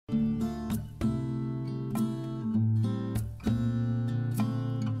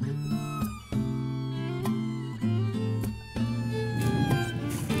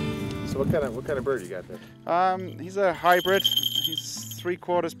What kind of bird you got there? He's a hybrid. He's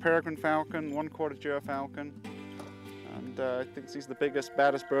 3/4 peregrine falcon, 1/4 Gyr falcon, and I think he's the biggest,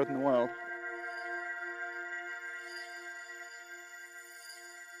 baddest bird in the world.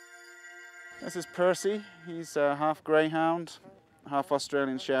 This is Percy. He's half greyhound, half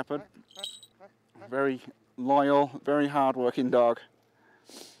Australian shepherd. Very loyal, very hard-working dog.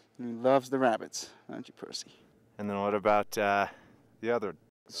 He loves the rabbits, don't you, Percy? And then what about the other?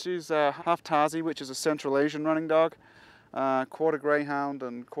 She's half Tazi, which is a Central Asian running dog, quarter greyhound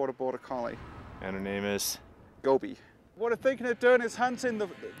and quarter border collie. And her name is? Gobi. What we're thinking of doing is hunting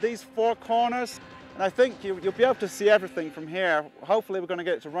these four corners, and I think you'll be able to see everything from here. Hopefully we're going to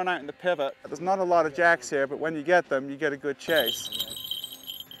get it to run out in the pivot. There's not a lot of jacks here, but when you get them, you get a good chase.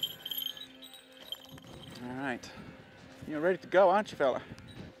 All right. You're ready to go, aren't you, fella?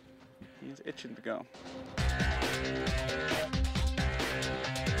 He's itching to go.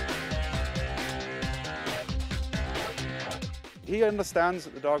 He understands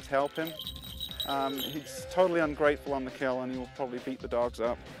that the dogs help him. He's totally ungrateful on the kill, and he will probably beat the dogs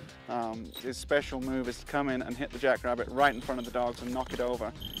up. His special move is to come in and hit the jackrabbit right in front of the dogs and knock it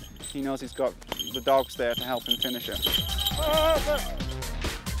over. He knows he's got the dogs there to help him finish it.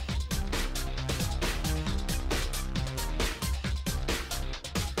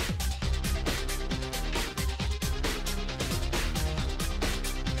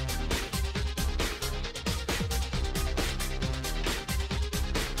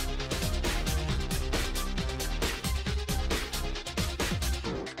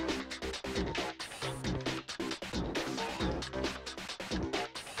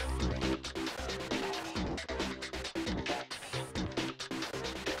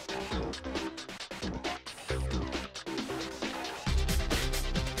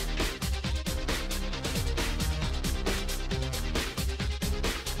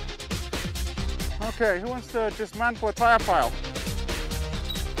 Okay, who wants to dismantle a tire pile?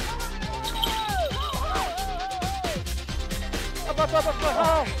 Up, up, up, up,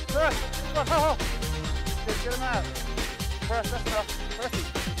 oh, oh. Get him out. First, that's enough.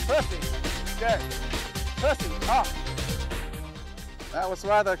 Percy, okay. Percy, oh. That was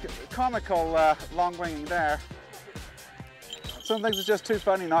rather comical long winging there. Some things are just too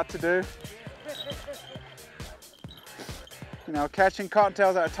funny not to do. You know, catching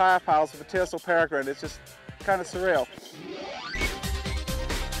cottontails out of tire piles with a tersel peregrine is just kind of surreal.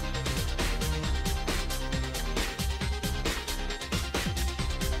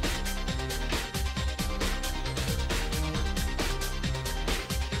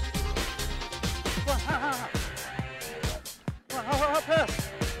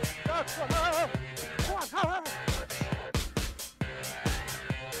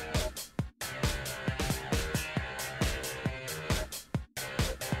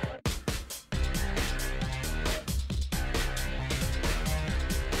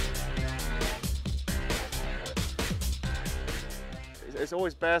 It's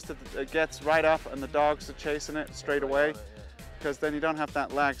always best that it gets right up and the dogs are chasing it straight away, because then you don't have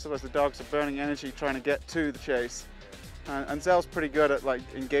that lag, so otherwise the dogs are burning energy trying to get to the chase. And Zell's pretty good at like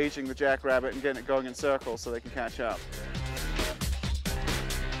engaging the jackrabbit and getting it going in circles so they can catch up.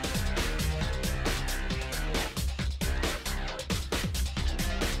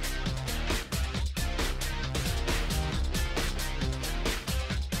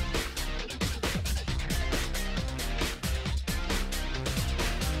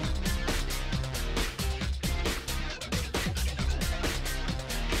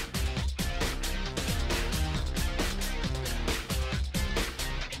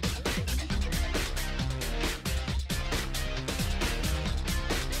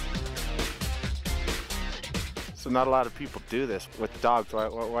 So not a lot of people do this with dogs.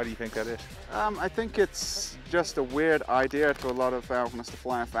 Why do you think that is? I think it's just a weird idea to a lot of falconers to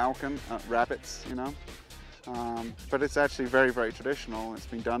fly a falcon at rabbits, you know. But it's actually very, very traditional. It's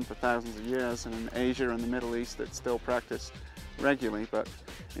been done for thousands of years, and in Asia and the Middle East it's still practiced regularly, but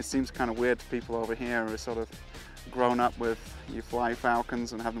it seems kind of weird to people over here who are sort of grown up with you fly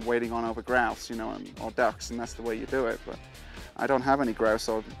falcons and have them waiting on over grouse, you know, or ducks, and that's the way you do it. But I don't have any grouse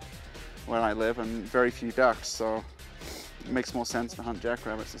where I live, and very few ducks, so it makes more sense to hunt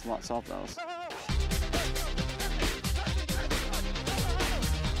jackrabbits. There's lots of those.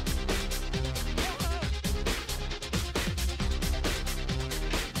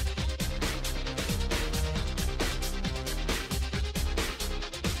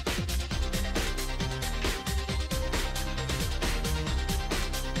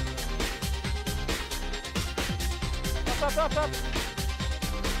 Up, up, up.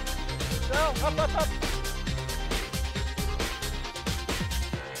 Up, up, up.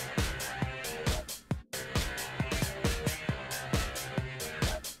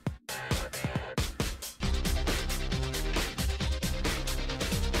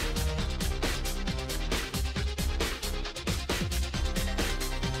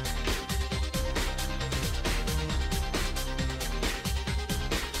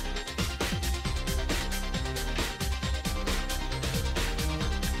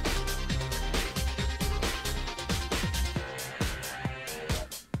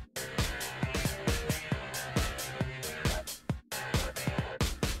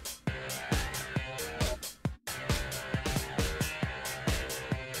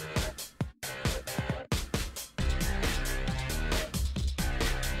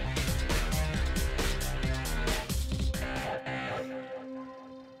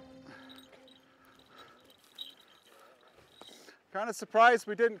 Kind of surprised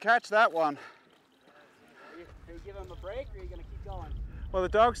we didn't catch that one. Are you giving him a break or are you going to keep going? Well, the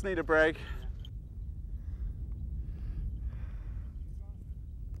dogs need a break.